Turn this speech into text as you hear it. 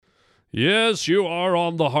Yes, you are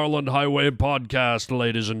on the Harland Highway podcast,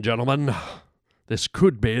 ladies and gentlemen. This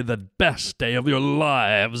could be the best day of your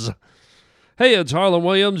lives. Hey, it's Harlan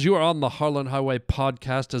Williams. You are on the Harland Highway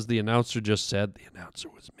podcast, as the announcer just said. The announcer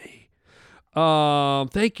was me.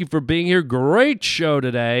 Thank you for being here. Great show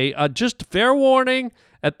today. Just fair warning,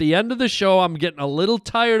 at the end of the show, I'm getting a little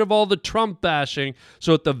tired of all the Trump bashing.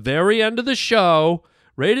 So at the very end of the show,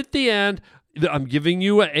 right at the end, I'm giving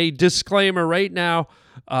you a disclaimer right now.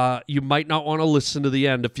 You might not want to listen to the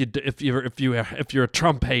end if you're a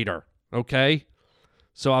Trump hater. Okay,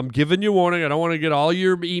 so I'm giving you warning. I don't want to get all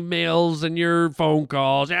your emails and your phone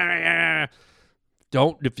calls.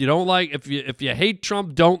 If you hate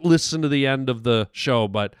Trump, don't listen to the end of the show.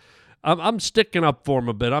 But I'm sticking up for him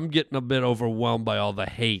a bit. I'm getting a bit overwhelmed by all the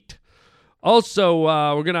hate. Also,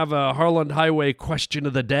 we're gonna have a Harland Highway question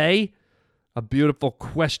of the day. A beautiful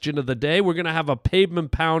question of the day. We're gonna have a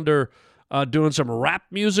pavement pounder doing some rap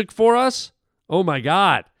music for us. Oh my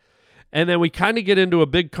God. And then we kind of get into a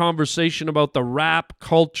big conversation about the rap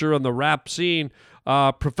culture and the rap scene.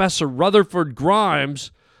 Professor Rutherford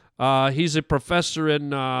Grimes, he's a professor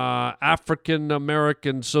in African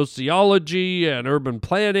American sociology and urban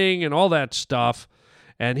planning and all that stuff.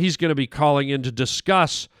 And he's going to be calling in to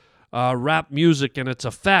discuss rap music and its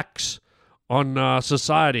effects on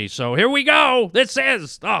society. So here we go. This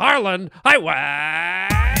is the Harland Highway.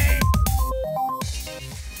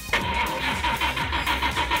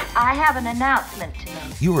 I have an announcement to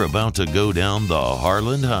make. You're about to go down the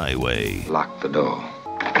Harland Highway. Lock the door.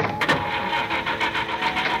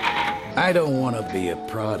 I don't want to be a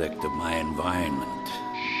product of my environment.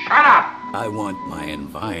 Shut up! I want my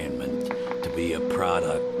environment to be a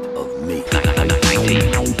product of me.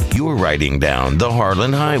 You're riding down the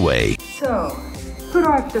Harland Highway. So, who do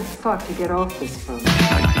I have to fuck to get off this phone?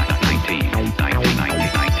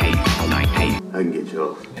 I can get you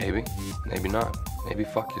off. Maybe, maybe not. Maybe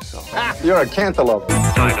fuck yourself. You're a cantaloupe. All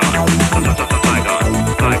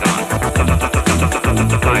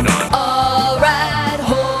right,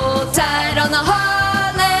 hold tight on the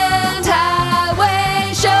Harland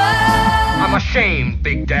Highway show. I'm ashamed,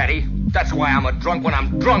 Big Daddy. That's why I'm a drunk. When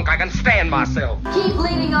I'm drunk, I can stand myself. Keep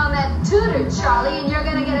leaning on that tutor, Charlie, and you're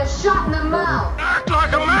gonna get a shot in the mouth. Act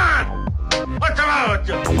like a man! What's the matter with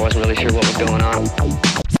you? I wasn't really sure what was going on.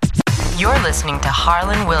 You're listening to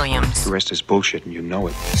Harlan Williams. The rest is bullshit and you know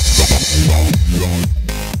it.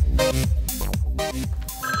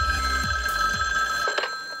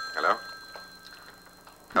 Hello?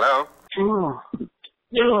 Hello?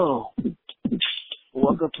 Yo.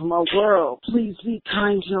 Welcome to my world. Please be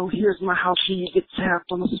kind, Joe. Here's my house and you get tapped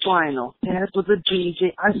on the spinal. Dad was a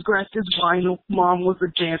DJ. I scratched his vinyl. Mom was a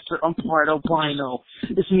dancer. I'm part albino.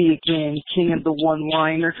 It's me again, king of the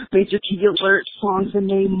one-liner. Major key alert, songs in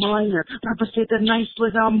A minor. Rappers say they're nice,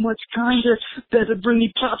 but I'm much kinder. Better bring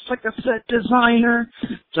me props like a set designer.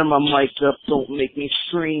 Turn my mic up, don't make me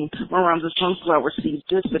scream. My rhymes are sunflower seeds,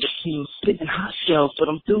 this for the team. Spitting hot shells, but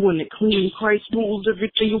I'm doing it clean. Christ rules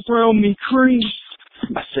everything around me, cream.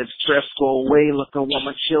 I said stress go away, look, I want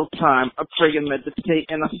my chill time. I pray and meditate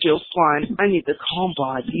and I feel fine. I need the calm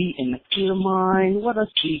body and the clear mind. What I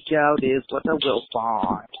seek out is what I will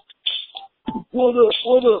find. What up,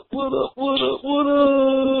 what up, what up, what up, what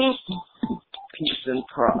up? Peace and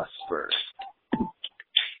prosper.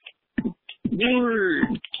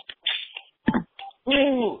 Word.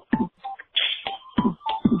 Oh.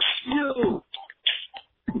 Yo.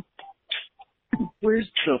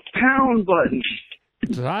 Where's the pound button?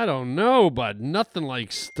 I don't know, but nothing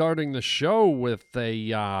like starting the show with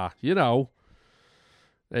a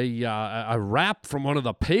rap from one of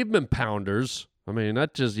the pavement pounders. I mean,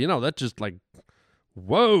 that just like,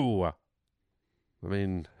 whoa. I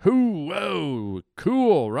mean, whoa,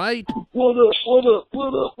 cool, right? What up, what up,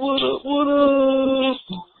 what up, what up, what up?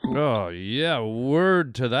 Oh, yeah,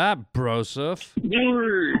 word to that, broseph.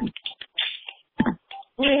 Word.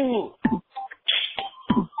 Oh.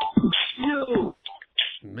 Yo.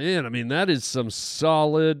 Man, I mean, that is some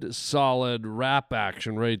solid rap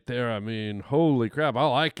action right there. I mean, holy crap.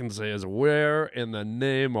 All I can say is, where in the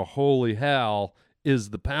name of holy hell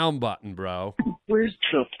is the pound button, bro? Where's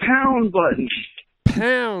the pound button?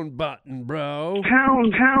 Pound button, bro.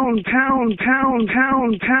 Pound, pound, pound, pound,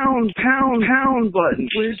 pound, pound, pound, pound button.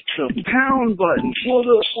 Where's the pound button? What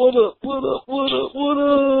up, what up, what up, what up, what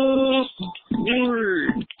up?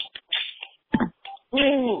 Word.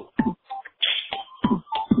 Oh.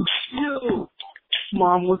 Yo.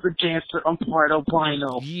 Mom was a dancer, I'm part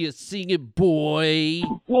albino. Yeah, sing it, boy.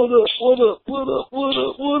 What up, what up, what up, what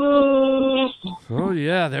up, what up? Oh,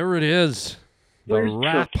 yeah, there it is. The Where's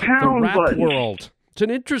rap the pound button? world. It's an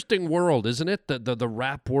interesting world, isn't it? The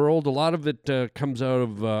rap world. A lot of it comes out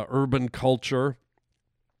of urban culture.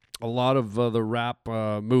 A lot of the rap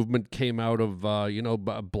movement came out of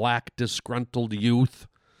black disgruntled youth.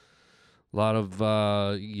 A lot of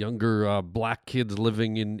younger black kids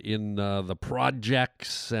living in the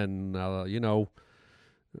projects and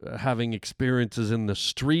having experiences in the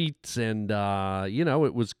streets, and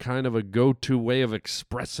it was kind of a go-to way of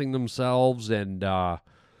expressing themselves, and some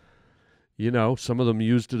of them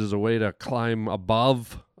used it as a way to climb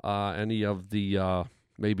above any of the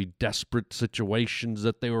maybe desperate situations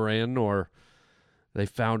that they were in, or they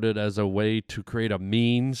found it as a way to create a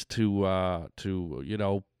means to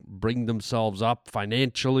bring themselves up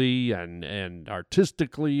financially and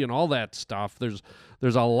artistically and all that stuff. There's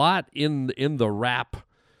a lot in the rap,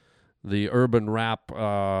 the urban rap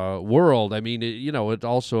world. I mean, it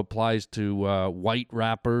also applies to white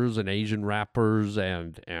rappers and Asian rappers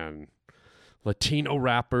and Latino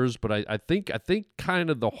rappers, but I think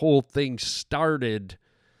kind of the whole thing started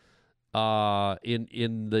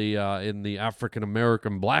in the African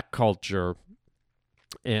American black culture,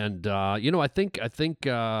 and I think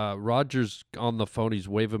Roger's on the phone. He's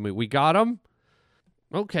waving me. We got him.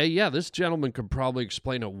 Okay, yeah, this gentleman could probably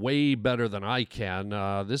explain it way better than I can.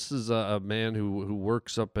 This is a man who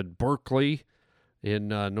works up at Berkeley in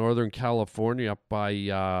Northern California, up by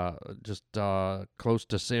just close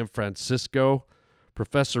to San Francisco.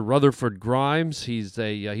 Professor Rutherford Grimes. He's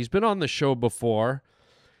been on the show before.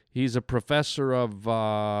 He's a professor of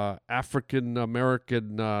African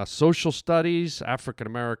American social studies, African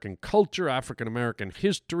American culture, African American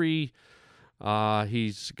history.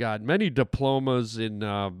 He's got many diplomas in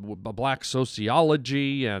black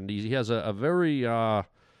sociology, and he has a very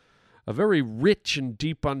rich and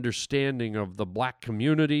deep understanding of the black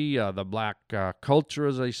community, the black culture,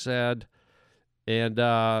 as I said. And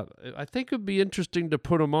I think it would be interesting to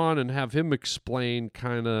put him on and have him explain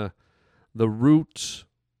kind of the roots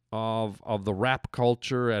of the rap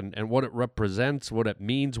culture and what it represents, what it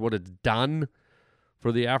means, what it's done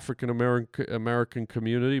for the African American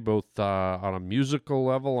community, both on a musical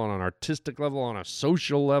level, on an artistic level, on a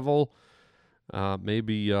social level.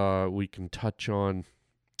 Maybe we can touch on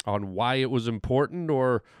why it was important,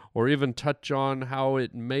 or even touch on how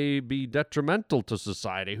it may be detrimental to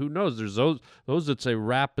society. Who knows? There's those that say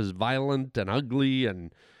rap is violent and ugly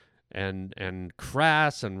and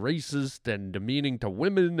crass and racist and demeaning to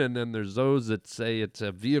women, and then there's those that say it's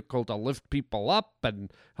a vehicle to lift people up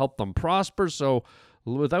and help them prosper. So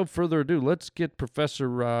without further ado, let's get Professor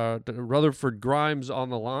Rutherford Grimes on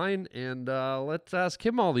the line, and let's ask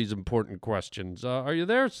him all these important questions. Are you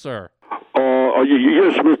there, sir?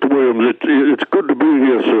 Yes, Mr. Williams. It's good to be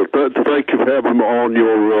here, sir. Thank you for having me on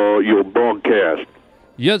your broadcast.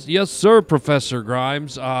 Yes, sir, Professor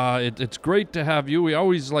Grimes. It's great to have you. We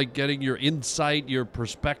always like getting your insight, your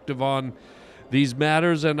perspective on these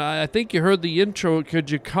matters, and I think you heard the intro. Could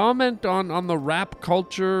you comment on the rap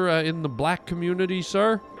culture in the black community,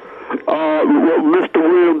 sir? Well, Mr.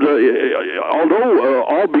 Williams, although,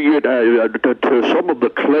 albeit to some of the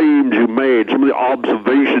claims you made, some of the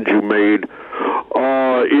observations you made,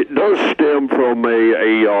 it does stem from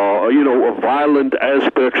a violent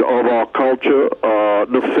aspects of our culture,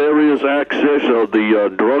 nefarious access of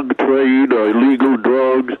the drug trade, illegal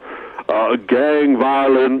drugs, gang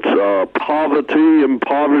violence, poverty,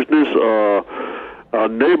 impoverishedness,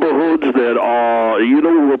 neighborhoods that are,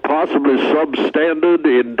 were possibly substandard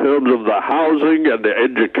in terms of the housing and the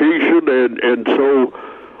education, and so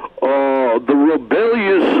the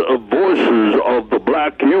rebellious voices of the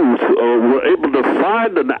black youth were able to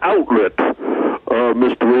find an outlet,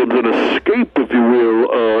 Mr. Williams, an escape, if you will,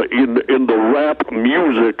 in the rap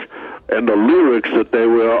music and the lyrics that they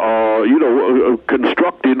were,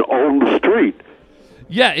 constructing on the street.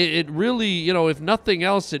 Yeah, it really, if nothing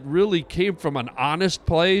else, it really came from an honest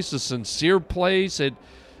place, a sincere place. It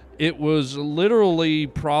was literally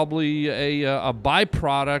probably a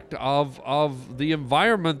byproduct of the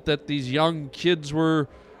environment that these young kids were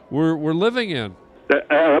living in.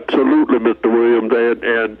 Absolutely, Mr. Williams,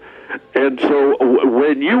 and so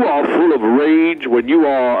when you are full of rage, when you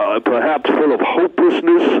are perhaps full of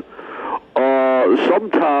hopelessness,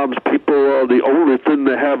 sometimes people, the only thing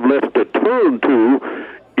they have left to turn to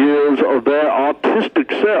is their artistic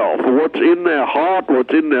self, what's in their heart,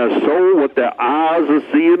 what's in their soul, what their eyes are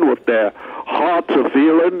seeing, what their hearts are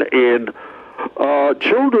feeling, and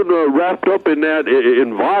children are wrapped up in that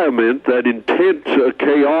environment, that intense,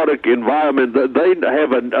 chaotic environment, that they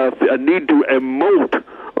have a need to emote,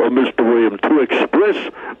 Mr. Williams, to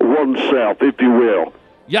express oneself, if you will.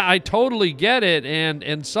 Yeah, I totally get it,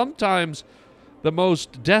 and sometimes the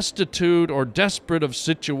most destitute or desperate of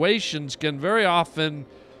situations can very often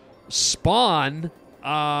spawn,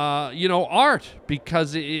 art,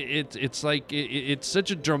 because it's like it's such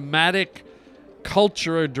a dramatic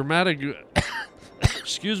culture, a dramatic,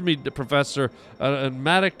 excuse me, Professor, a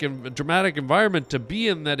dramatic environment to be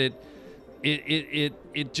in, that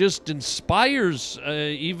it just inspires,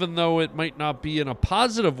 even though it might not be in a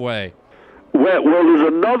positive way. Well, there's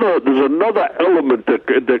another element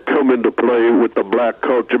that come into play with the black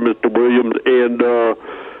culture, Mr. Williams, and a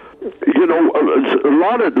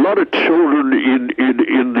lot of children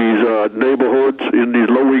in these neighborhoods, in these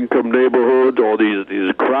low-income neighborhoods, or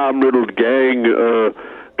these crime-riddled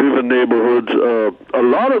gang-driven neighborhoods. A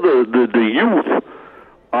lot of the youth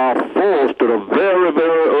are forced at a very,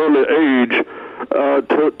 very early age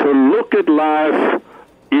to look at life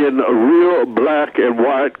in real black and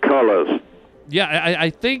white colors. Yeah, I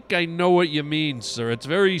think I know what you mean, sir. It's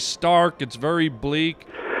very stark. It's very bleak.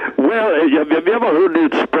 Well, have you ever heard the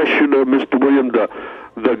expression, Mr. Williams,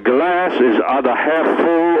 the glass is either half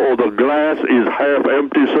full or the glass is half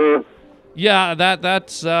empty, sir? Yeah,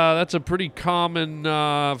 that's a pretty common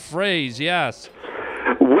phrase, yes.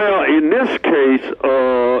 Well, in this case,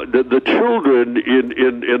 the children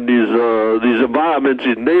in these environments,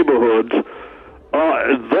 these neighborhoods,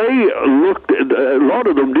 they looked, a lot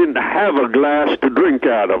of them didn't have a glass to drink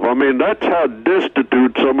out of. I mean, that's how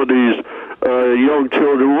destitute some of these young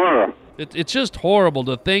children were. It's just horrible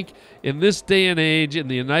to think in this day and age in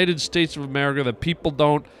the United States of America that people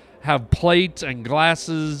don't have plates and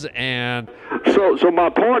glasses and... So my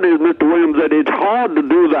point is, Mr. Williams, that it's hard to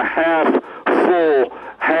do the half full,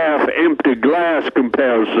 half empty glass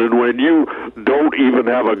comparison when you don't even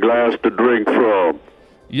have a glass to drink from.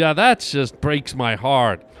 Yeah, that just breaks my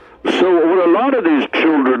heart. So what a lot of these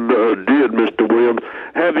children did, Mr. Williams,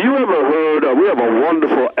 have you ever heard, we have a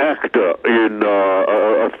wonderful actor in,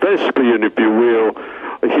 a thespian, if you will,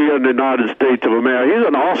 here in the United States of America. He's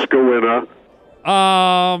an Oscar winner.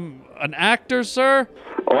 An actor, sir?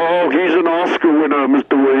 Oh, he's an Oscar winner,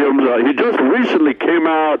 Mr. Williams. He just recently came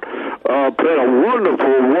out, played a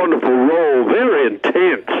wonderful, wonderful role, very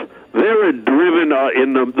intense. Very driven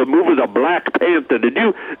in the movie The Black Panther. Did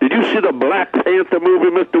you see the Black Panther movie,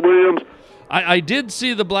 Mr. Williams? I did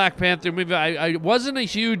see the Black Panther movie. I wasn't a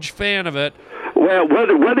huge fan of it. Well,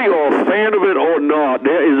 whether you're a fan of it or not,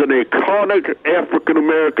 there is an iconic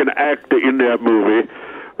African-American actor in that movie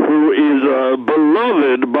who is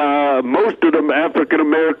beloved by most of the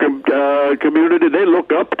African-American community. They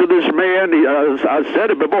look up to this man. I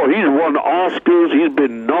said it before. He's won Oscars. He's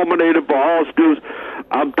been nominated for Oscars.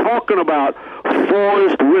 I'm talking about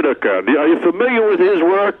Forrest Whitaker. Are you familiar with his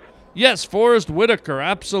work? Yes, Forrest Whitaker.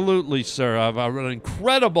 Absolutely, sir. An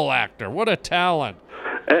incredible actor. What a talent.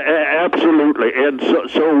 Absolutely. And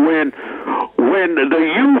so when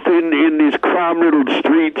the youth in these crime-riddled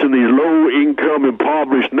streets and these low-income,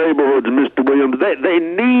 impoverished neighborhoods, Mr. Williams, they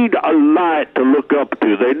need a light to look up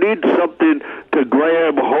to. They need something to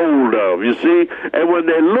grab hold of, you see? And when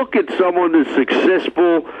they look at someone as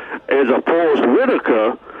successful as a Forrest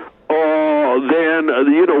Whitaker, then,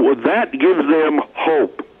 that gives them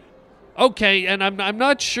hope. Okay, and I'm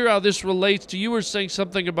not sure how this relates to, you were saying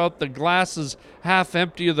something about the glasses half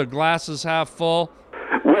empty or the glasses half full.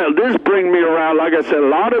 Well, this brings me around. Like I said, a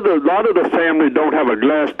lot of the family don't have a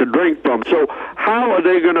glass to drink from. So how are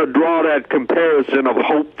they going to draw that comparison of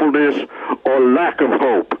hopefulness or lack of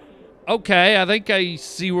hope? Okay, I think I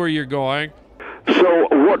see where you're going. So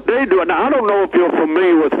what they do, now I don't know if you're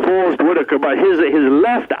familiar with Forrest Whitaker, but his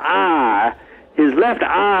left eye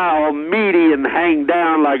or median hang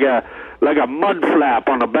down like a mud flap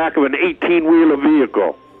on the back of an 18-wheeler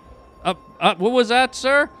vehicle. What was that,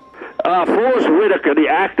 sir? Forrest Whitaker, the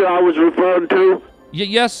actor I was referring to.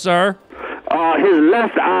 Yes, sir. His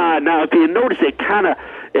left eye. Now, if you notice,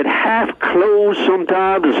 it half closed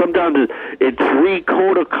sometimes, and sometimes it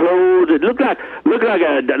 3/4 closed. It looked like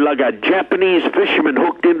a Japanese fisherman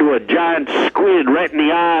hooked into a giant squid right in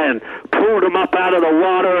the eye and pulled him up out of the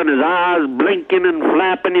water, and his eyes blinking and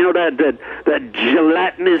flapping. You know that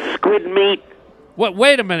gelatinous squid meat. What?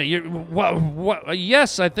 Wait a minute. What?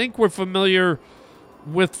 Yes, I think we're familiar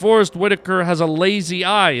with Forrest Whitaker has a lazy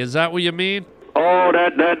eye. Is that what you mean? Oh,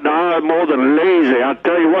 that eye more than lazy. I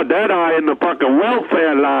tell you what, that eye in the fucking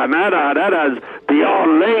welfare line, that eye's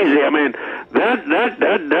beyond lazy. I mean,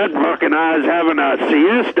 that fucking eye's having a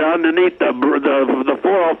siesta underneath the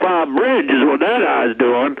 405 bridge is what that eye's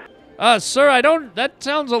doing. Sir, that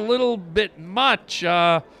sounds a little bit much.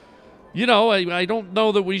 you know, I don't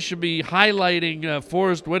know that we should be highlighting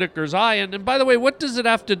Forrest Whitaker's eye. And by the way, what does it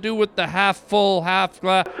have to do with the half full, half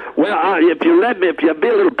glass? Well, if you'll be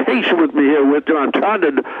a little patient with me here, I'm trying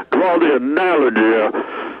to draw the analogy.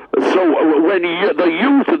 So when the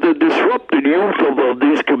youth, the disrupted youth of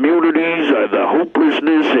these communities, the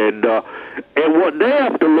hopelessness, and what they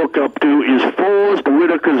have to look up to is Forrest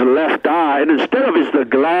Whitaker's left eye, and instead of is the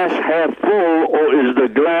glass half full or is the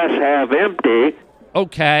glass half empty?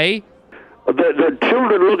 Okay. The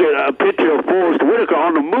children look at a picture of Forrest Whitaker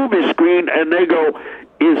on the movie screen and they go,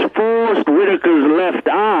 is Forrest Whitaker's left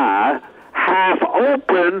eye half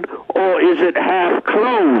open or is it half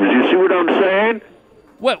closed? You see what I'm saying?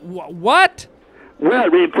 What? Well, I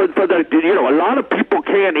mean, for a lot of people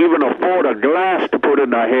can't even afford a glass to put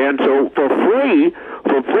in their hand, so for free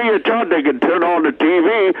of charge, they can turn on the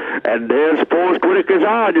TV, and there's Forrest Whitaker's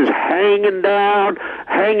eye just hanging down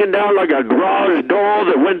like a garage door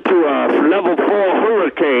that went to a level 4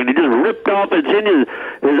 hurricane. He just ripped off. It's in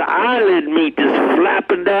his eyelid meat, just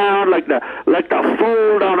flapping down like the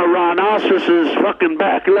fold on a rhinoceros's fucking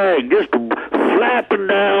back leg, just flapping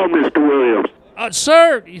down, Mr. Williams.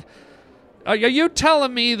 Sir, are you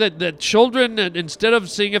telling me that children, instead of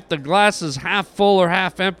seeing if the glass is half full or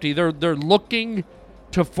half empty, they're looking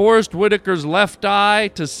to Forrest Whitaker's left eye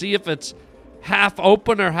to see if it's half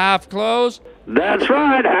open or half closed? That's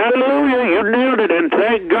right. Hallelujah. You nailed it. And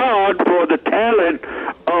thank God for the talent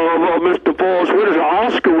of Mr. Forrest Whitaker,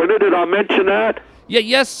 Oscar winner. Did I mention that?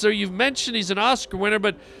 Yes, sir. You've mentioned he's an Oscar winner,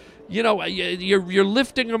 but you know, you're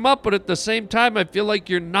lifting him up, but at the same time, I feel like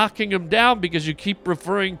you're knocking him down because you keep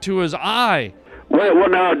referring to his eye. Well,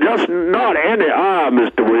 now, just not any eye,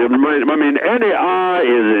 Mr. Williams. I mean, any eye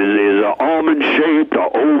is almond-shaped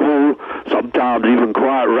or oval, sometimes even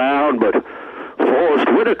quite round, but Forrest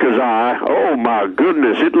Whitaker's eye, oh, my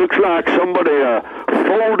goodness, it looks like somebody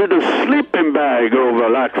folded a sleeping bag over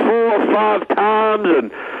like 4 or 5 times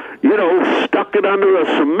and, you know, stuck it under a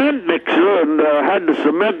cement mixer and had the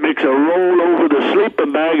cement mixer roll over the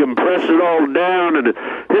sleeping bag and press it all down, and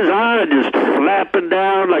his eye just flapping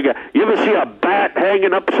down like you ever see a bat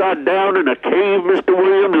hanging upside down in a cave, Mr.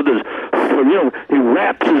 Williams, with his, you know, he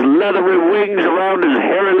wraps his leathery wings around his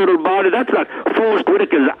hairy little body. That's like Forrest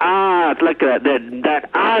Whitaker's eye. It's like that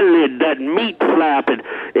eyelid, that meat flap,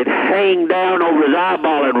 it hang down over his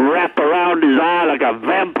eyeball and wrap around his eye like a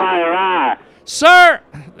vampire eye. Sir,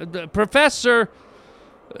 Professor,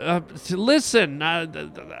 listen,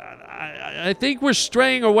 I think we're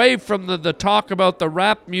straying away from the talk about the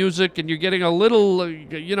rap music, and you're getting a little,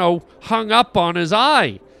 you know, hung up on his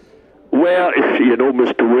eye. Well, you know,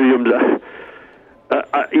 Mr. Williams,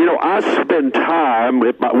 you know, I spend time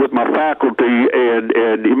with my faculty and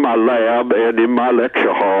in my lab and in my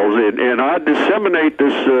lecture halls, and I disseminate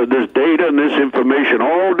this data and this information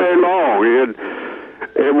all day long, and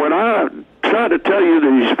when I try to tell you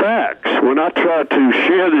these facts, when I try to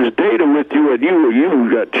share this data with you and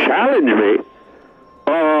you challenge me,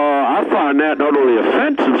 I find that not only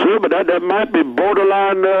offensive, sir, but that might be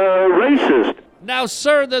borderline racist. Now,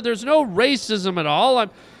 sir, there's no racism at all.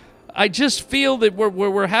 I just feel that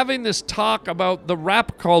we're having this talk about the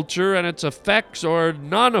rap culture and its effects or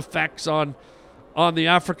non-effects on the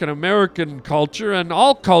African-American culture and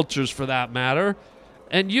all cultures for that matter.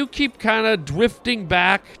 And you keep kind of drifting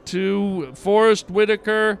back to Forrest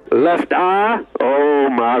Whitaker. Left eye? Oh,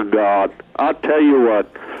 my God. I'll tell you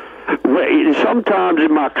what. Sometimes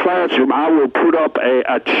in my classroom, I will put up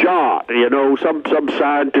a chart. You know, some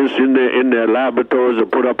scientists in their laboratories will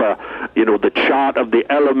put up the chart of the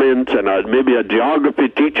elements, and maybe a geography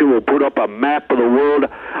teacher will put up a map of the world.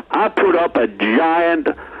 I put up a giant,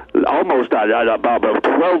 almost about a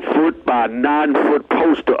 12-foot by 9-foot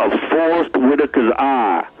poster of Forrest Whitaker's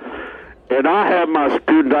eye. And I have my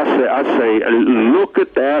students, I say, look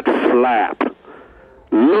at that flap.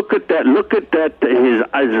 Look at that,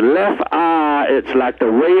 his left eye, it's like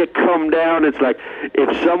the way it come down, it's like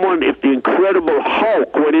if the Incredible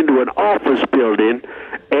Hulk went into an office building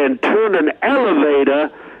and turned an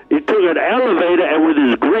elevator. He took an elevator, and with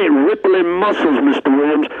his great rippling muscles, Mr.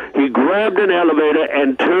 Williams, he grabbed an elevator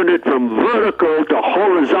and turned it from vertical to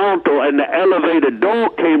horizontal, and the elevator door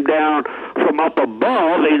came down from up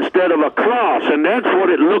above instead of across, and that's what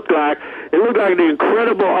it looked like. It looked like the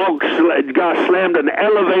Incredible Hulk guy slammed an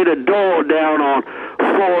elevator door down on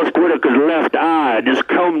Forrest Whitaker's left eye, just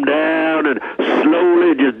come down and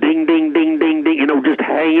slowly just ding, ding, ding, ding, ding, you know, just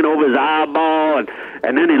hanging over his eyeball,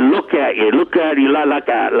 and then he look at you like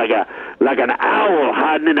an owl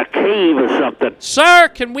hiding in a cave or something. Sir,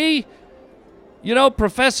 can we,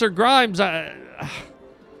 Professor Grimes,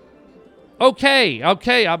 Okay.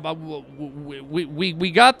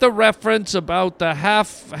 We got the reference about the half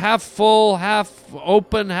full, half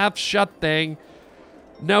open, half shut thing.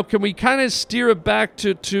 Now, can we kind of steer it back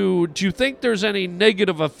to do you think there's any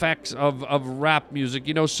negative effects of rap music?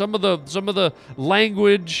 You know, some of the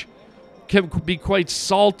language can be quite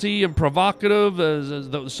salty and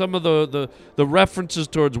provocative. Some of the references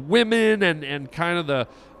towards women and kind of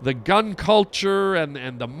the gun culture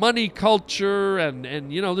and the money culture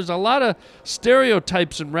and you know, there's a lot of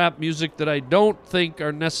stereotypes in rap music that I don't think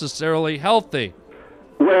are necessarily healthy.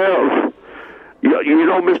 Well, you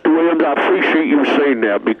know, Mr. Williams, I appreciate you saying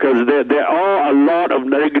that because there are a lot of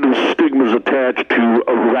negative stigmas attached to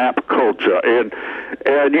a rap culture. And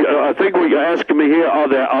I think what you're asking me here, are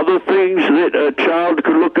there other things that a child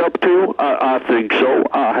could look up to? I think so.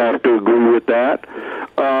 I have to agree with that.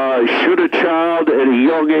 Should a child at a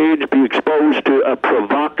young age be exposed to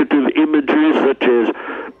provocative images such as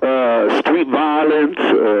street violence,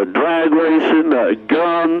 drag racing,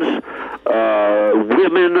 guns,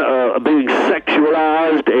 women being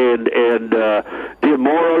sexualized and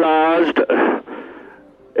demoralized?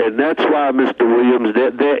 And that's why, Mr. Williams,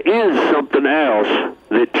 that there is something else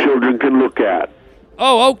that children can look at.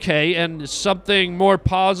 Oh, okay, and something more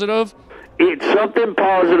positive? It's something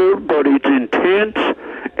positive, but it's intense,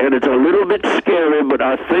 and it's a little bit scary, but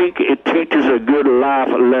I think it teaches a good life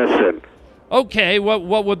lesson. Okay,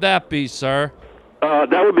 what would that be, sir?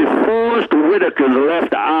 That would be Forrest Whitaker's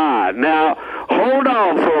Left Eye. Now, hold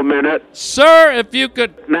on for a minute. Sir, if you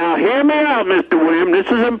could... Now, hear me out, Mr. Williams.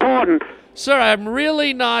 This is important. Sir, I'm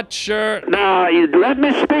really not sure. Now, you let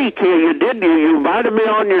me speak here. You invited me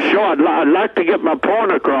on your show. I'd like to get my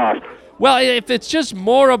point across. Well, if it's just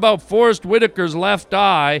more about Forrest Whitaker's left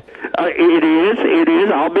eye... It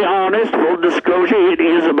is. I'll be honest, full disclosure, it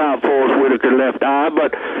is about Forrest Whitaker's left eye,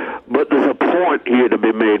 but there's a point here to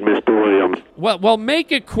be made, Mr. Williams. Well,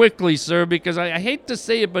 make it quickly, sir, because I hate to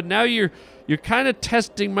say it, but now you're kind of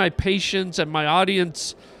testing my patience and my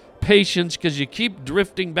audience patience because you keep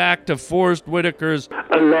drifting back to Forrest Whitaker's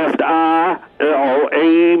left eye. Oh,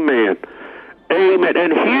 amen. Amen.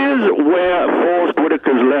 And here's where Forrest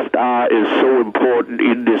Whitaker's left eye is so important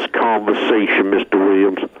in this conversation, Mr.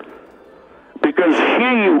 Williams. Because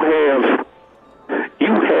here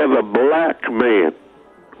you have a black man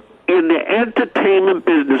in the entertainment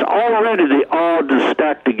business. Already the odds are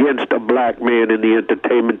stacked against a black man in the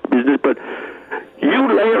entertainment business, but you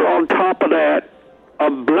layer on top of that a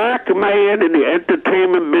black man in the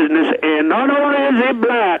entertainment business, and not only is he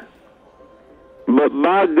black, but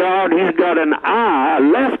by God, he's got an eye, a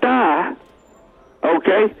left eye,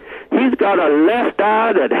 okay? He's got a left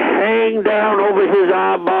eye that hangs down over his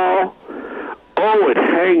eyeball. Oh, it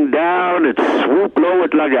hangs down, it swoop low,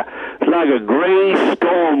 it's like a gray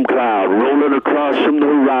storm cloud rolling across from the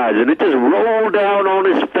horizon. It just rolled down on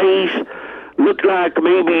his face, looked like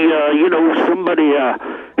maybe, somebody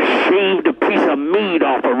shaved a piece of meat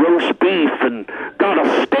off a roast beef and got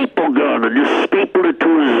a staple gun and just stapled it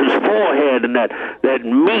to his forehead, and that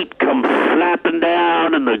meat come flapping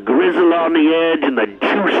down and the grizzle on the edge and the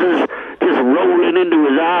juices just rolling into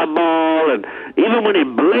his eyeball, and even when he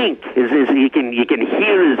blinked, you can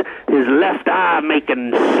hear his left eye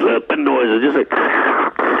making slurping noises, just like,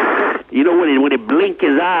 when he blinked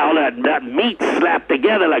his eye, all that meat slapped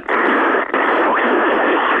together like.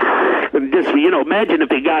 And just, imagine if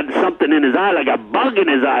he got something in his eye, like a bug in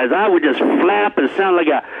his eye. His eye would just flap and sound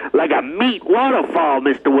like a meat waterfall,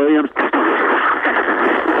 Mr. Williams.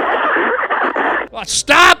 Oh,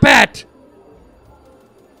 stop it!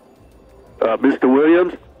 Mr.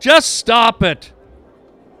 Williams? Just stop it.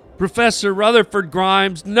 Professor Rutherford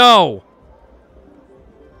Grimes, no.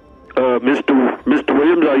 Mr.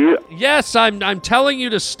 Williams, are you? Yes, I'm telling you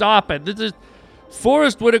to stop it.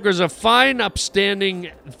 Forrest Whitaker's a fine,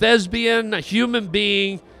 upstanding thespian, a human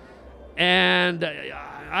being, and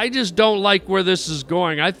I just don't like where this is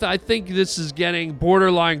going. I think this is getting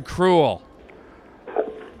borderline cruel.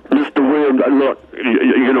 Mr. Williams, look,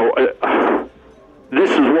 this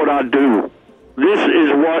is what I do. This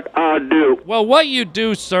is what I do. Well, what you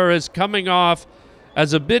do, sir, is coming off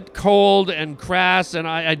as a bit cold and crass, and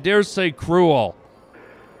I dare say cruel.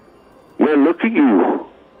 Well, look at you.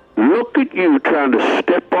 Look at you trying to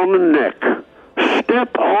step on the neck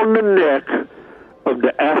of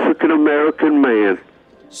the African-American man.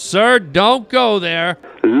 Sir, don't go there.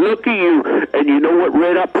 Look at you. And you know what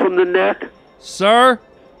right up from the neck? Sir?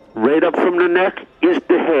 Right up from the neck is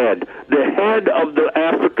the head of the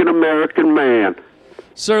African-American man.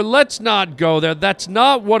 Sir, let's not go there. That's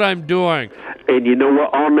not what I'm doing. And you know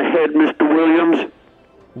what on the head, Mr. Williams?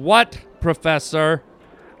 What, Professor?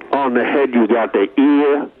 On the head you got the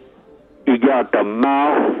ear, you got the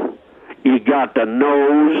mouth, you got the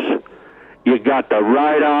nose, you got the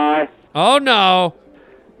right eye. Oh, no.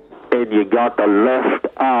 And you got the left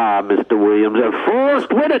eye, Mr. Williams. And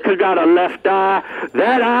Forrest Whitaker got a left eye.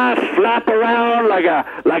 That eye flap around like a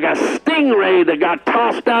stingray that got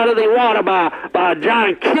tossed out of the water by a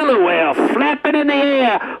giant killer whale, flapping in the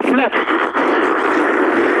air.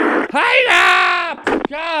 Hide up!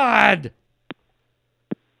 God!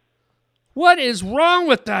 What is wrong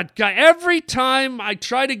with that guy? Every time I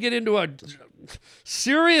try to get into a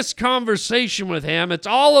serious conversation with him, it's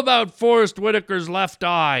all about Forrest Whitaker's left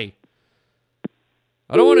eye.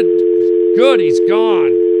 I don't want to... Good, he's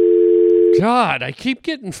gone. God, I keep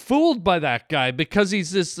getting fooled by that guy because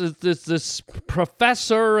he's this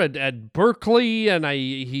professor at Berkeley, and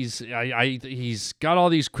he's got all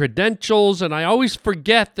these credentials, and I always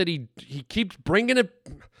forget that he keeps bringing it.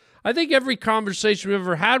 I think every conversation we've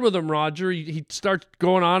ever had with him, Roger, he starts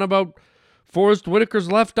going on about Forrest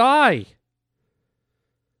Whitaker's left eye.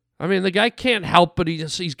 I mean, the guy can't help but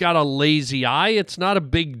he's got a lazy eye. It's not a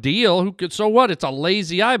big deal. So what? It's a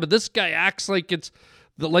lazy eye, but this guy acts like it's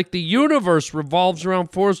like the universe revolves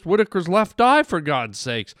around Forrest Whitaker's left eye, for God's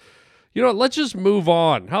sakes. You know, let's just move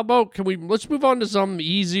on. How about let's move on to something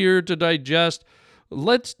easier to digest.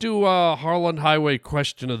 Let's do a Harland Highway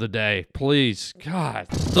question of the day, please. God.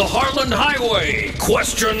 The Harland Highway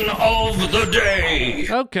question of the day.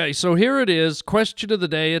 Okay, so here it is, question of the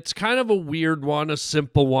day. It's kind of a weird one, a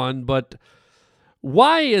simple one, but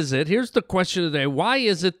why is it, here's the question of the day, why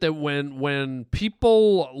is it that when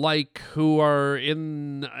people like who are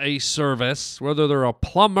in a service, whether they're a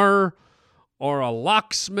plumber or a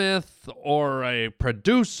locksmith or a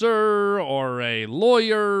producer or a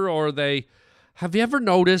lawyer or have you ever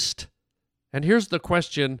noticed, and here's the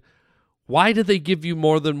question, why do they give you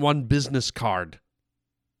more than one business card?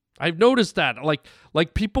 I've noticed that.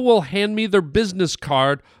 Like people will hand me their business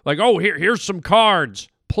card, like, oh, here's some cards,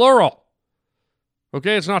 plural.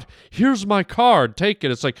 Okay, it's not, here's my card, take it.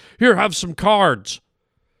 It's like, here, have some cards.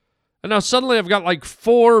 And now suddenly I've got like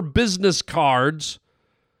 4 business cards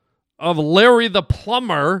of Larry the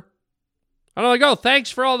plumber. And I'm like, oh, thanks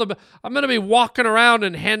for all I'm going to be walking around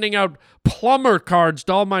and handing out plumber cards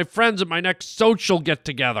to all my friends at my next social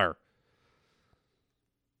get-together.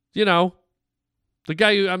 You know, the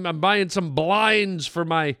guy I'm buying some blinds for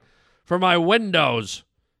my windows.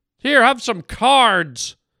 Here, have some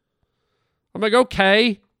cards. I'm like,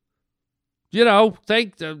 okay. You know,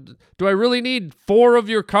 do I really need 4 of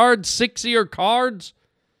your cards, 6 of your cards?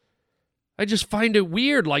 I just find it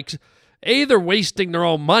weird. Like, A, they're wasting their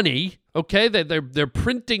own money. Okay, they're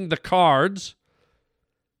printing the cards.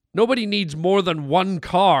 Nobody needs more than 1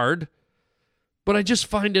 card. But I just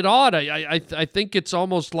find it odd. I think it's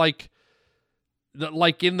almost like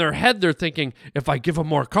in their head they're thinking, if I give him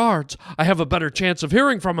more cards, I have a better chance of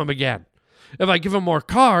hearing from him again. If I give him more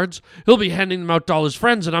cards, he'll be handing them out to all his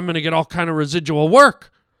friends, and I'm going to get all kind of residual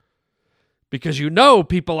work. Because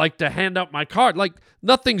people like to hand out my card. Like,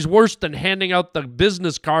 nothing's worse than handing out the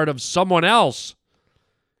business card of someone else.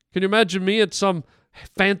 Can you imagine me at some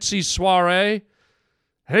fancy soiree?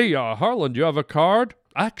 Hey, Harland, you have a card?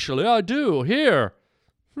 Actually, I do. Here.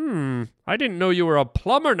 I didn't know you were a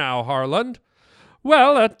plumber now, Harland.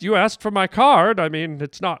 Well, you asked for my card. I mean,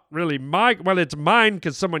 it's not really it's mine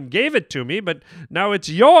because someone gave it to me, but now it's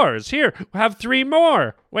yours. Here, have 3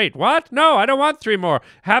 more. Wait, what? No, I don't want 3 more.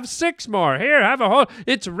 Have 6 more. Here, have a whole...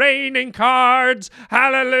 It's raining cards.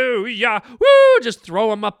 Hallelujah. Woo! Just throw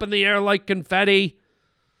them up in the air like confetti.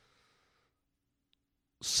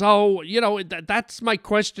 So, that's my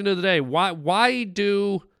question of the day. Why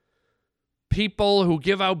do people who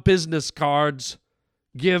give out business cards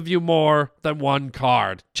give you more than 1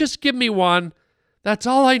 card? Just give me 1. That's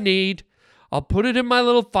all I need. I'll put it in my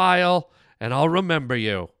little file, and I'll remember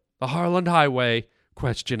you. The Harland Highway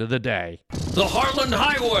question of the day. The Harland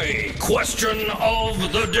Highway question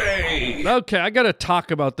of the day. Okay, I got to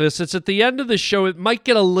talk about this. It's at the end of the show. It might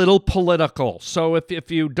get a little political. So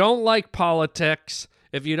if you don't like politics,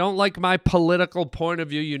 if you don't like my political point of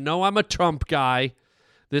view, I'm a Trump guy.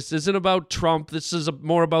 This isn't about Trump. This is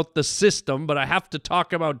more about the system, but I have to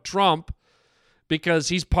talk about Trump because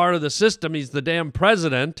he's part of the system. He's the damn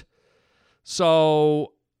president.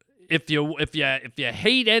 So if you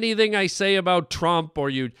hate anything I say about Trump, or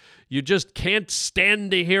you just can't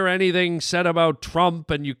stand to hear anything said about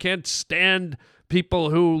Trump, and you can't stand people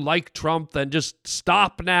who like Trump, then just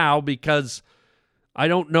stop now, because I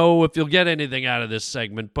don't know if you'll get anything out of this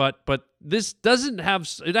segment, but this doesn't have,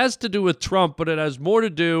 it has to do with Trump, but it has more to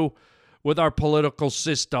do with our political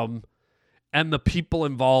system and the people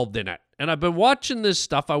involved in it. And I've been watching this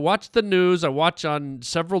stuff. I watch the news. I watch on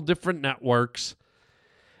several different networks.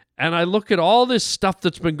 And I look at all this stuff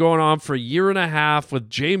that's been going on for a year and a half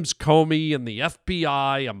with James Comey and the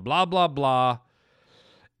FBI and blah, blah, blah.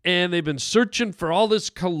 And they've been searching for all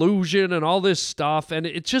this collusion and all this stuff. And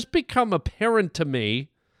it's just become apparent to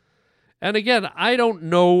me. And again, I don't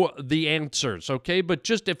know the answers, okay? But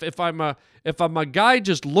just if I'm a guy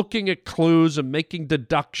just looking at clues and making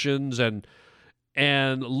deductions and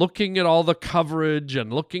looking at all the coverage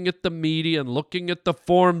and looking at the media and looking at the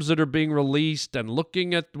forms that are being released and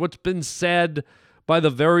looking at what's been said by the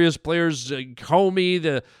various players,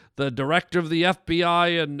 Comey, the director of the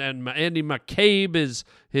FBI, and Andy McCabe is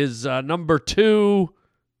his number 2,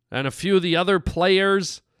 and a few of the other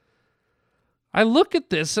players. I look at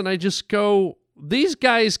this and I just go, these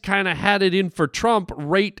guys kind of had it in for Trump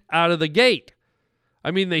right out of the gate. I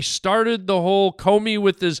mean, they started the whole Comey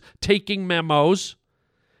with his taking memos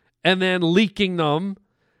and then leaking them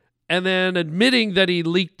and then admitting that he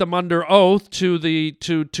leaked them under oath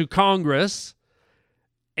to Congress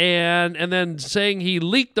and then saying he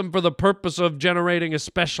leaked them for the purpose of generating a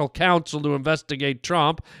special counsel to investigate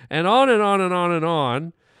Trump, and on and on and on and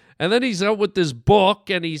on. And then he's out with this book,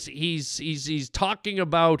 and he's talking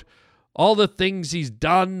about all the things he's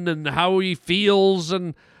done and how he feels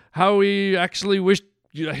and how he actually wished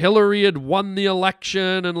Hillary had won the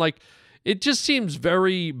election. And like, it just seems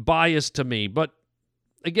very biased to me. But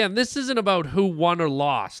again, this isn't about who won or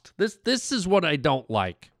lost. This is what I don't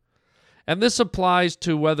like. And this applies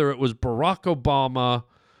to whether it was Barack Obama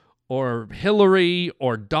or Hillary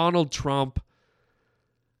or Donald Trump.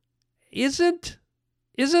 Isn't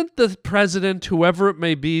the president, whoever it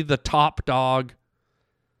may be, the top dog?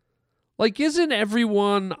 Like, isn't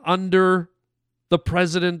everyone under the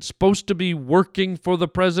president supposed to be working for the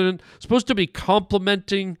president, supposed to be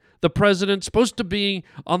complimenting the president, supposed to be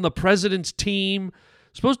on the president's team,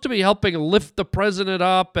 supposed to be helping lift the president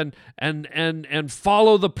up and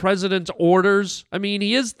follow the president's orders? I mean,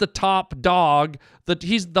 he is the top dog, that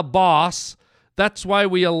he's the boss. That's why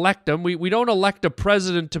we elect him. We don't elect a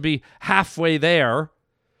president to be halfway there.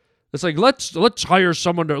 It's like, let's elect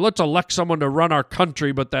someone to run our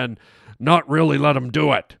country, but then not really let them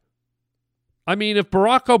do it. I mean, if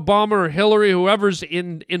Barack Obama or Hillary, whoever's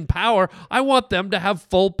in power, I want them to have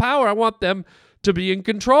full power. I want them to be in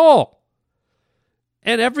control.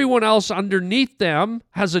 And everyone else underneath them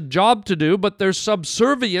has a job to do, but they're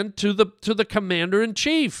subservient to the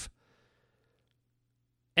commander-in-chief.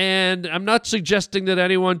 And I'm not suggesting that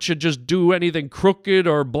anyone should just do anything crooked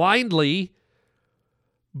or blindly,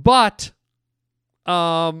 but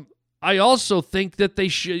I also think that they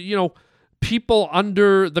should, people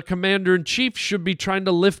under the commander-in-chief should be trying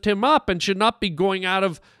to lift him up and should not be going out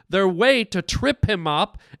of their way to trip him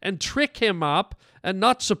up and trick him up and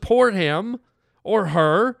not support him or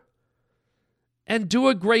her and do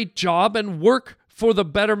a great job and work for the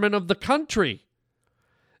betterment of the country.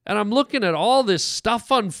 And I'm looking at all this stuff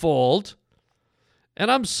unfold, and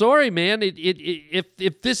I'm sorry, man.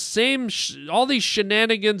 If this all these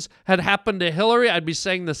shenanigans had happened to Hillary, I'd be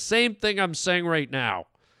saying the same thing I'm saying right now.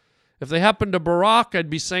 If they happened to Barack, I'd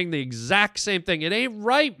be saying the exact same thing. It ain't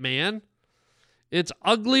right, man. It's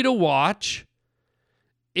ugly to watch.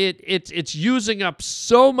 It's using up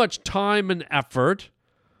so much time and effort.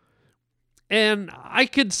 And I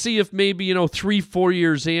could see if maybe, 3-4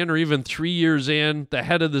 years in, or even 3 years in, the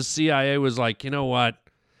head of the CIA was like, you know what?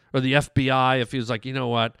 Or the FBI, if he was like, you know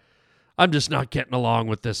what? I'm just not getting along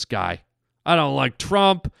with this guy. I don't like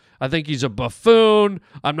Trump. I think he's a buffoon.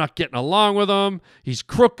 I'm not getting along with him. He's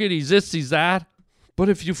crooked. He's this, he's that. But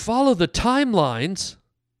if you follow the timelines,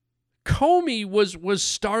 Comey was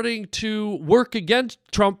starting to work against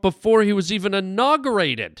Trump before he was even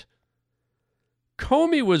inaugurated.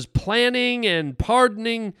 Comey was planning and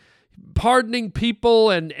pardoning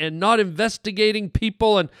people and not investigating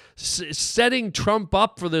people and setting Trump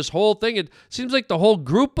up for this whole thing. It seems like the whole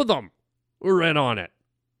group of them were in on it.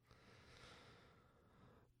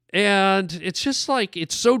 And it's just like,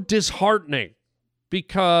 it's so disheartening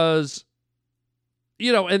because,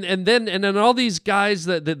 and then all these guys,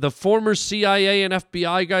 the former CIA and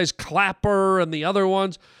FBI guys, Clapper and the other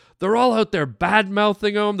ones, they're all out there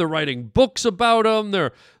bad-mouthing them. They're writing books about them.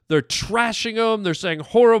 They're trashing them. They're saying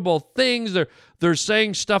horrible things. They're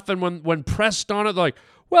saying stuff, and when pressed on it, they're like,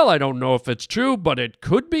 well, I don't know if it's true, but it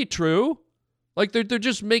could be true. Like they're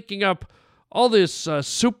just making up all this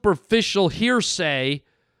superficial hearsay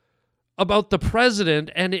about the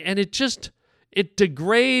president, and it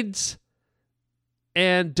degrades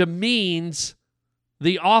and demeans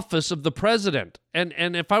the office of the president.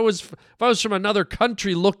 And if I was from another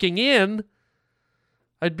country looking in,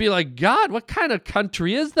 I'd be like, God, what kind of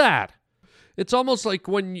country is that? It's almost like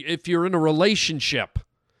if you're in a relationship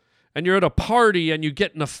and you're at a party and you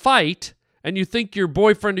get in a fight and you think your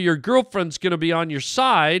boyfriend or your girlfriend's going to be on your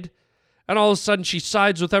side, and all of a sudden she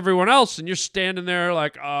sides with everyone else, and you're standing there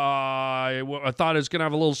like, I thought I was going to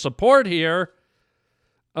have a little support here,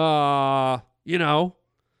 you know.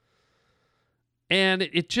 And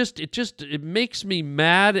it makes me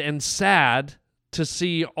mad and sad to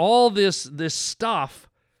see all this stuff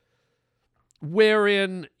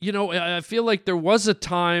wherein, you know, I feel like there was a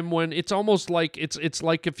time when it's almost like it's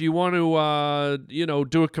like if you want to, you know,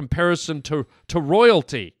 do a comparison to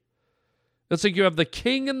royalty. It's like you have the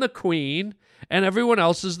king and the queen, and everyone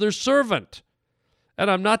else is their servant.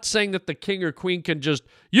 And I'm not saying that the king or queen can just,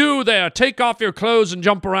 you there, take off your clothes and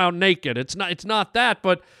jump around naked. It's not that,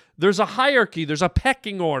 but there's a hierarchy, there's a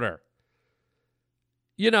pecking order.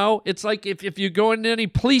 You know, it's like if you go into any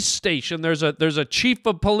police station, there's a chief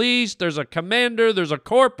of police, there's a commander, there's a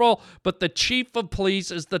corporal, but the chief of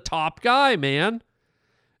police is the top guy, man.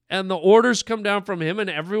 And the orders come down from him, and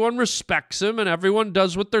everyone respects him, and everyone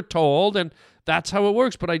does what they're told, and that's how it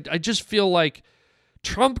works. But I just feel like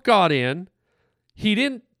Trump got in. He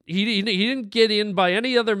didn't get in by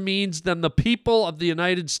any other means than the people of the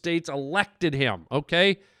United States elected him,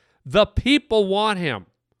 okay? The people want him.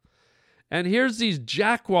 And here's these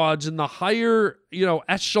jackwads in the higher, you know,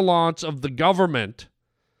 echelons of the government.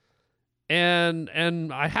 And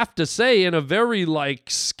I have to say, in a very, like,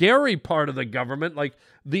 scary part of the government, like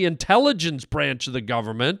the intelligence branch of the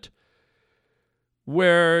government,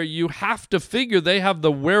 where you have to figure they have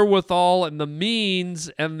the wherewithal and the means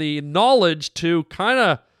and the knowledge to kind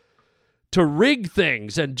of to rig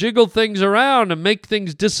things and jiggle things around and make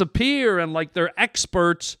things disappear. And like they're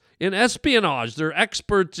experts in espionage. They're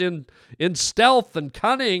experts in stealth and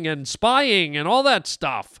cunning and spying and all that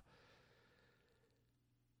stuff.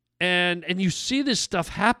 And you see this stuff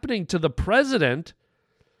happening to the president,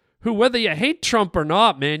 who, whether you hate Trump or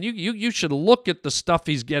not, man, you should look at the stuff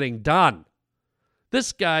he's getting done.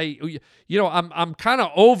 This guy, you know, I'm kind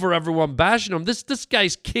of over everyone bashing him. This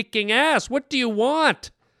guy's kicking ass. What do you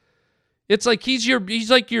want? It's like he's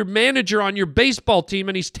like your manager on your baseball team,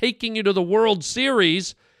 and he's taking you to the World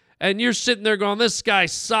Series, and you're sitting there going, this guy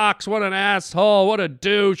sucks. What an asshole. What a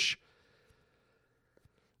douche.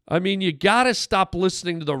 I mean, you got to stop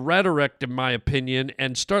listening to the rhetoric, in my opinion,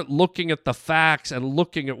 and start looking at the facts and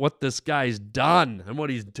looking at what this guy's done and what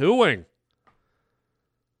he's doing.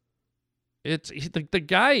 The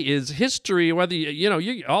guy is history. Whether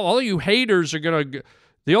all you haters are gonna.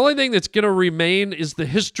 The only thing that's gonna remain is the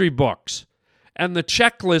history books and the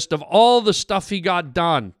checklist of all the stuff he got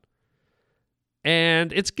done.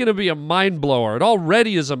 And it's gonna be a mind blower. It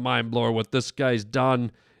already is a mind blower what this guy's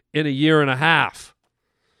done in a year and a half.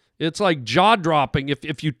 It's like jaw-dropping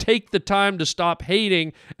if you take the time to stop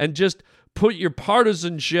hating and just put your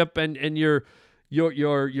partisanship and your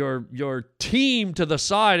team to the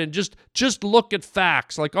side and just look at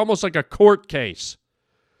facts, like almost like a court case.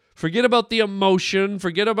 Forget about the emotion,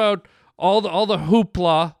 forget about all the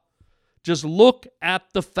hoopla. Just look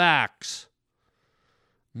at the facts.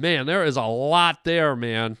 Man, there is a lot there,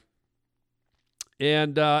 man.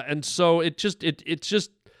 And so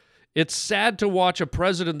it's sad to watch a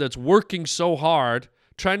president that's working so hard,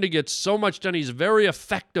 trying to get so much done. He's very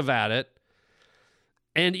effective at it.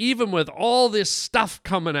 And even with all this stuff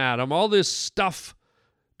coming at him, all this stuff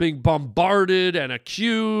being bombarded and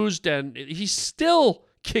accused, and he's still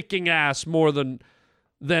kicking ass more than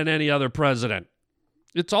any other president.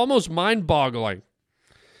 It's almost mind-boggling.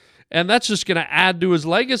 And that's just going to add to his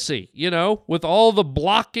legacy, you know, with all the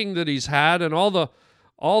blocking that he's had and all the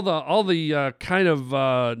kind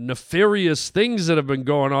of nefarious things that have been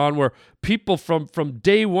going on, where people from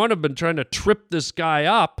day one have been trying to trip this guy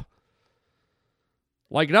up.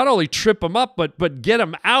 Like, not only trip him up, but get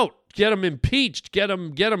him out, get him impeached, get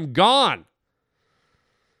him gone.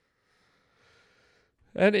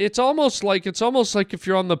 And it's almost like if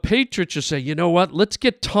you're on the Patriots, you say, you know what, let's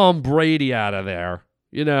get Tom Brady out of there.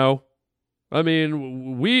 You know, I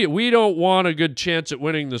mean, we don't want a good chance at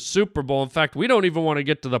winning the Super Bowl. In fact, we don't even want to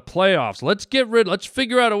get to the playoffs. Let's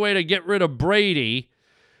figure out a way to get rid of Brady,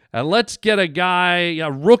 and let's get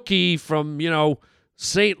a rookie from, you know,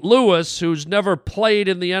 St. Louis who's never played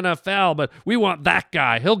in the NFL, but we want that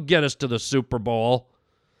guy. He'll get us to the Super Bowl.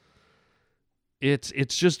 It's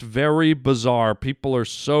just very bizarre. People are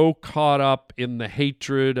so caught up in the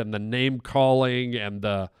hatred and the name-calling and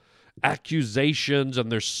the accusations,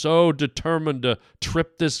 and they're so determined to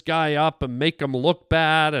trip this guy up and make him look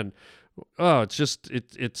bad. And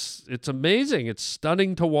it's amazing. It's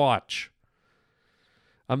stunning to watch.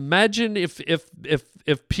 Imagine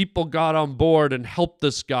if people got on board and helped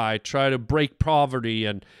this guy try to break poverty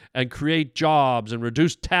and create jobs and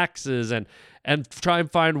reduce taxes and try and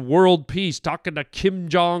find world peace, talking to Kim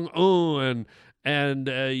Jong-un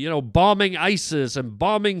and bombing ISIS and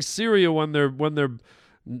bombing Syria when they're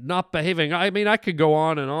not behaving. I mean, I could go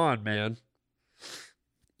on, man.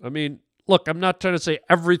 I mean, look, I'm not trying to say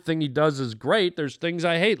everything he does is great. There's things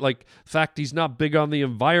I hate, like the fact he's not big on the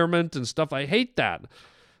environment and stuff. I hate that.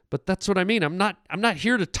 But that's what I mean. I'm not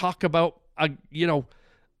here to talk about a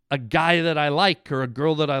guy that I like or a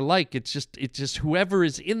girl that I like. It's just whoever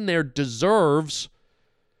is in there deserves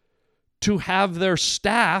to have their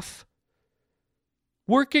staff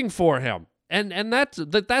working for him. And that's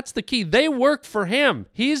the key. They work for him.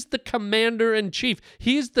 He's the commander-in-chief.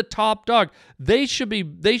 He's the top dog. They should be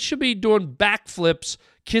doing backflips,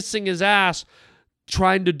 kissing his ass,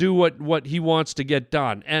 trying to do what he wants to get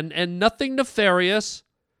done. And nothing nefarious.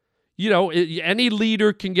 Any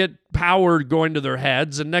leader can get power going to their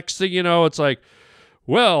heads, and next thing you know, it's like,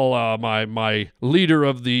 well, my leader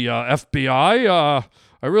of the FBI,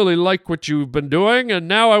 I really like what you've been doing, and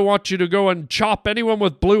now I want you to go and chop anyone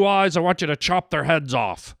with blue eyes. I want you to chop their heads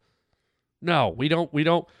off. No, we don't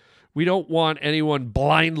want anyone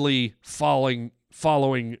blindly following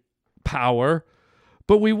power,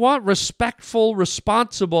 but we want respectful,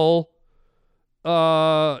 responsible,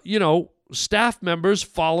 staff members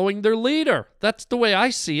following their leader. That's the way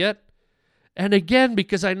I see it. And again,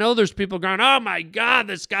 because I know there's people going, oh my God,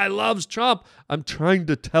 this guy loves Trump. I'm trying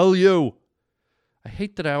to tell you. I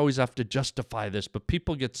hate that I always have to justify this, but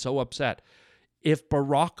people get so upset. If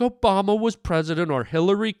Barack Obama was president or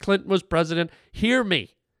Hillary Clinton was president, hear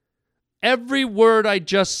me. Every word I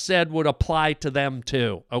just said would apply to them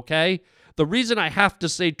too, okay? The reason I have to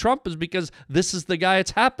say Trump is because this is the guy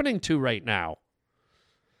it's happening to right now.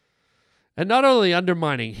 And not only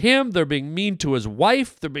undermining him, they're being mean to his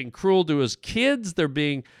wife, they're being cruel to his kids,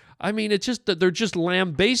 it's just that they're just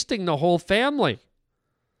lambasting the whole family.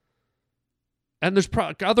 And there's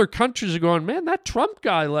other countries are going, man, that Trump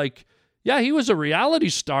guy, he was a reality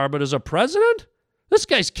star, but as a president, this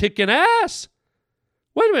guy's kicking ass.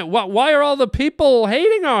 Wait a minute, why are all the people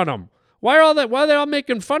hating on him? Why are they all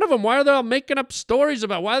making fun of him? Why are they all making up stories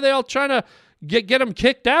about? Why are they all trying to get him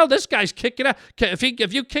kicked out? This guy's kicking out.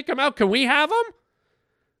 If you kick him out, can we have him?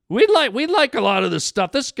 We'd like a lot of this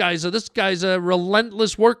stuff. This guy's a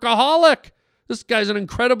relentless workaholic. This guy's an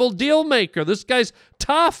incredible deal maker. This guy's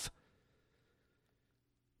tough.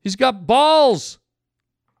 He's got balls.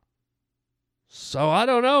 So I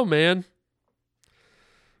don't know, man.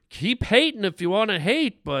 Keep hating if you want to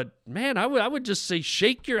hate, but man, I would just say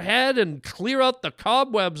shake your head and clear out the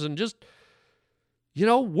cobwebs and just,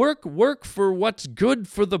 work for what's good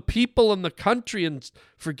for the people in the country and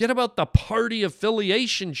forget about the party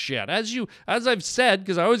affiliation shit. As I've said,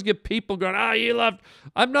 because I always get people going,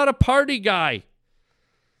 I'm not a party guy.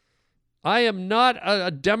 I am not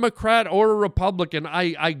a Democrat or a Republican.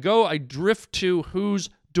 I drift to who's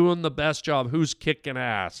doing the best job, who's kicking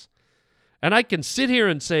ass. And I can sit here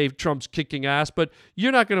and say Trump's kicking ass, but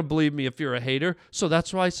you're not going to believe me if you're a hater. So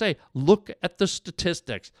that's why I say, look at the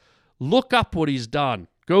statistics. Look up what he's done.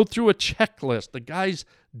 Go through a checklist. The guy's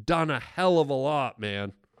done a hell of a lot,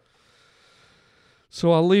 man.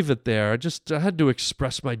 So I'll leave it there. I had to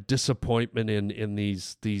express my disappointment in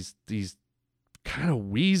these kind of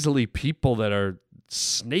weaselly people that are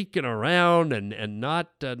snaking around and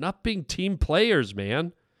not being team players,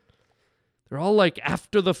 man. They're all like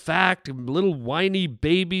after the fact, little whiny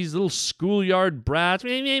babies, little schoolyard brats.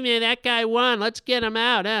 That guy won. Let's get him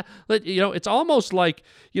out. It's almost like,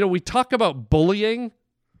 we talk about bullying.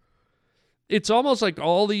 It's almost like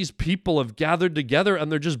all these people have gathered together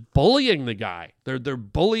and they're just bullying the guy. They're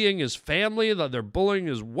bullying his family. They're bullying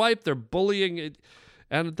his wife. They're bullying it.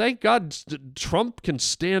 And thank God Trump can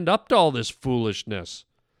stand up to all this foolishness.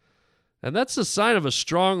 And that's a sign of a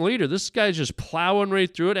strong leader. This guy's just plowing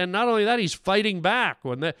right through it. And not only that, he's fighting back.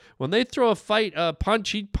 When they throw a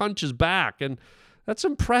punch, he punches back. And that's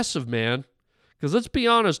impressive, man. Because let's be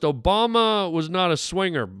honest, Obama was not a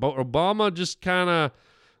swinger. Obama just kind of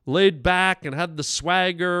laid back and had the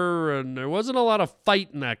swagger. And there wasn't a lot of fight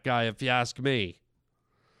in that guy, if you ask me.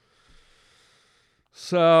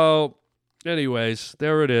 So anyways,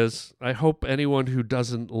 there it is. I hope anyone who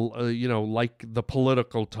doesn't, like the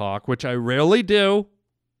political talk, which I rarely do,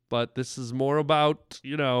 but this is more about,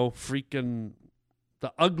 freaking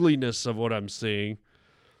the ugliness of what I'm seeing.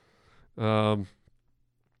 So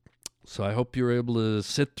I hope you're able to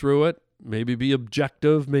sit through it, maybe be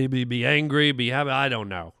objective, maybe be angry, be happy. I don't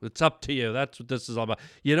know. It's up to you. That's what this is all about.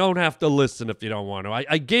 You don't have to listen if you don't want to.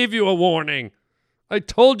 I gave you a warning. I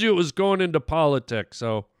told you it was going into politics,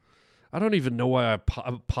 so I don't even know why I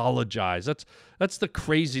apologize. That's the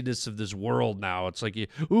craziness of this world now. It's like,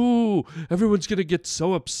 ooh, everyone's going to get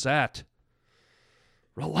so upset.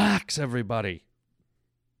 Relax, everybody.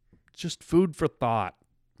 Just food for thought.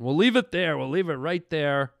 We'll leave it there. We'll leave it right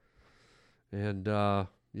there. And,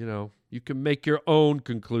 you can make your own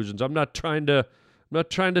conclusions. I'm not trying to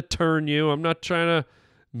turn you. I'm not trying to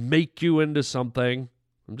make you into something.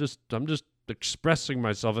 I'm just expressing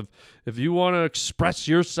myself. If you want to express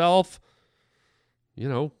yourself,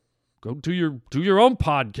 go do your own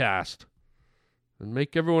podcast and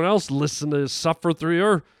make everyone else listen to suffer through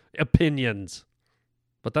your opinions.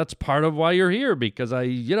 But that's part of why you're here, because I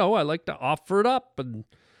like to offer it up and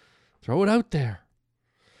throw it out there.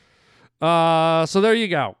 So there you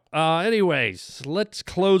go. Anyways, let's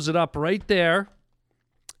close it up right there.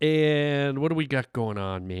 And what do we got going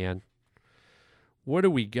on, man? What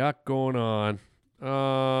do we got going on?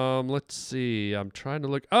 Let's see. I'm trying to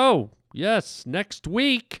look. Oh, yes, next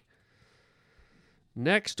week.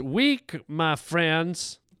 Next week, my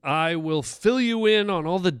friends, I will fill you in on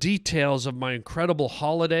all the details of my incredible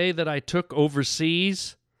holiday that I took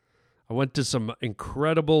overseas. I went to some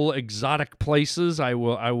incredible exotic places. I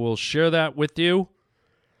will share that with you.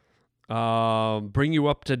 Bring you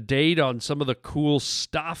up to date on some of the cool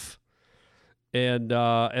stuff. And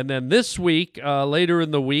then this week, later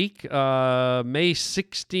in the week, May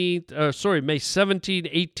 17,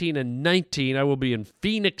 18, and 19, I will be in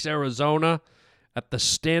Phoenix, Arizona at the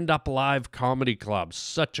Stand Up Live Comedy Club.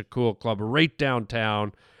 Such a cool club, right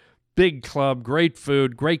downtown. Big club, great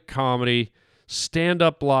food, great comedy. Stand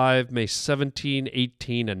Up Live, May 17,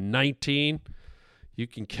 18, and 19. You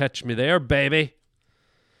can catch me there, baby.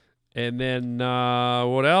 And then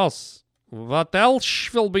what else? What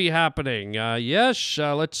else will be happening?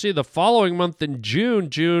 Let's see. The following month in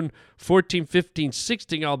June 14, 15,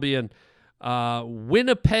 16, I'll be in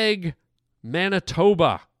Winnipeg,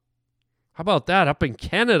 Manitoba. How about that? Up in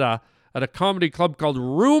Canada at a comedy club called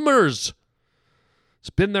Rumors. It's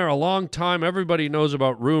been there a long time. Everybody knows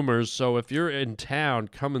about Rumors. So if you're in town,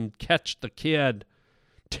 come and catch the kid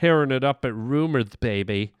tearing it up at Rumors,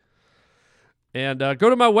 baby. And go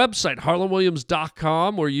to my website,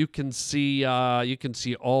 harlanwilliams.com, where you can see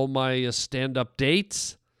all my stand-up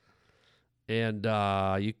dates. And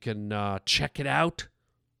you can check it out.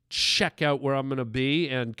 Check out where I'm going to be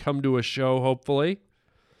and come to a show, hopefully.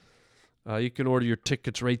 You can order your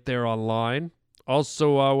tickets right there online.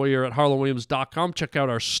 Also, while you're at harlanwilliams.com, check out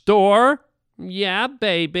our store. Yeah,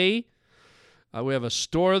 baby. We have a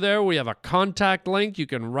store there. We have a contact link. You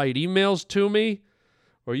can write emails to me,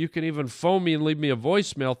 or you can even phone me and leave me a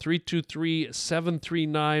voicemail,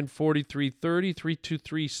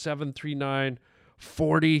 323-739-4330,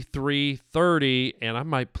 323-739-4330, and I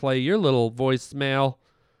might play your little voicemail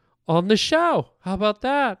on the show. How about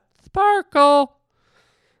that? Sparkle.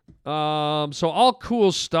 So all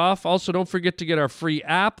cool stuff. Also, don't forget to get our free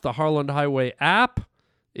app, the Harlan Highway app.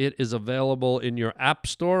 It is available in your app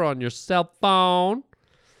store on your cell phone.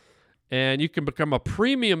 And you can become a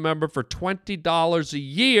premium member for $20 a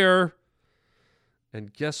year.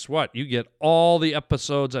 And guess what? You get all the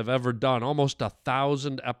episodes I've ever done. Almost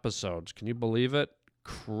 1,000 episodes. Can you believe it?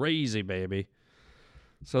 Crazy, baby.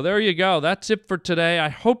 So there you go. That's it for today. I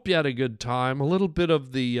hope you had a good time. A little bit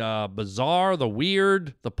of the bizarre, the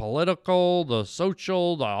weird, the political, the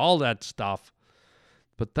social, all that stuff.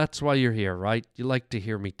 But that's why you're here, right? You like to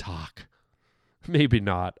hear me talk. Maybe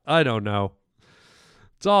not. I don't know.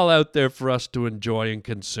 It's all out there for us to enjoy and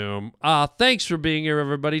consume. Thanks for being here,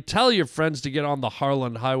 everybody. Tell your friends to get on the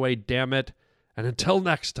Harlan Highway, damn it. And until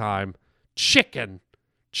next time, chicken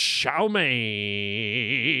chow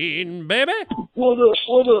mein, baby. What up,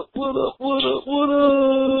 what up, what up, what up, what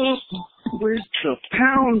up? Where's the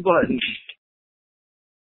pound button?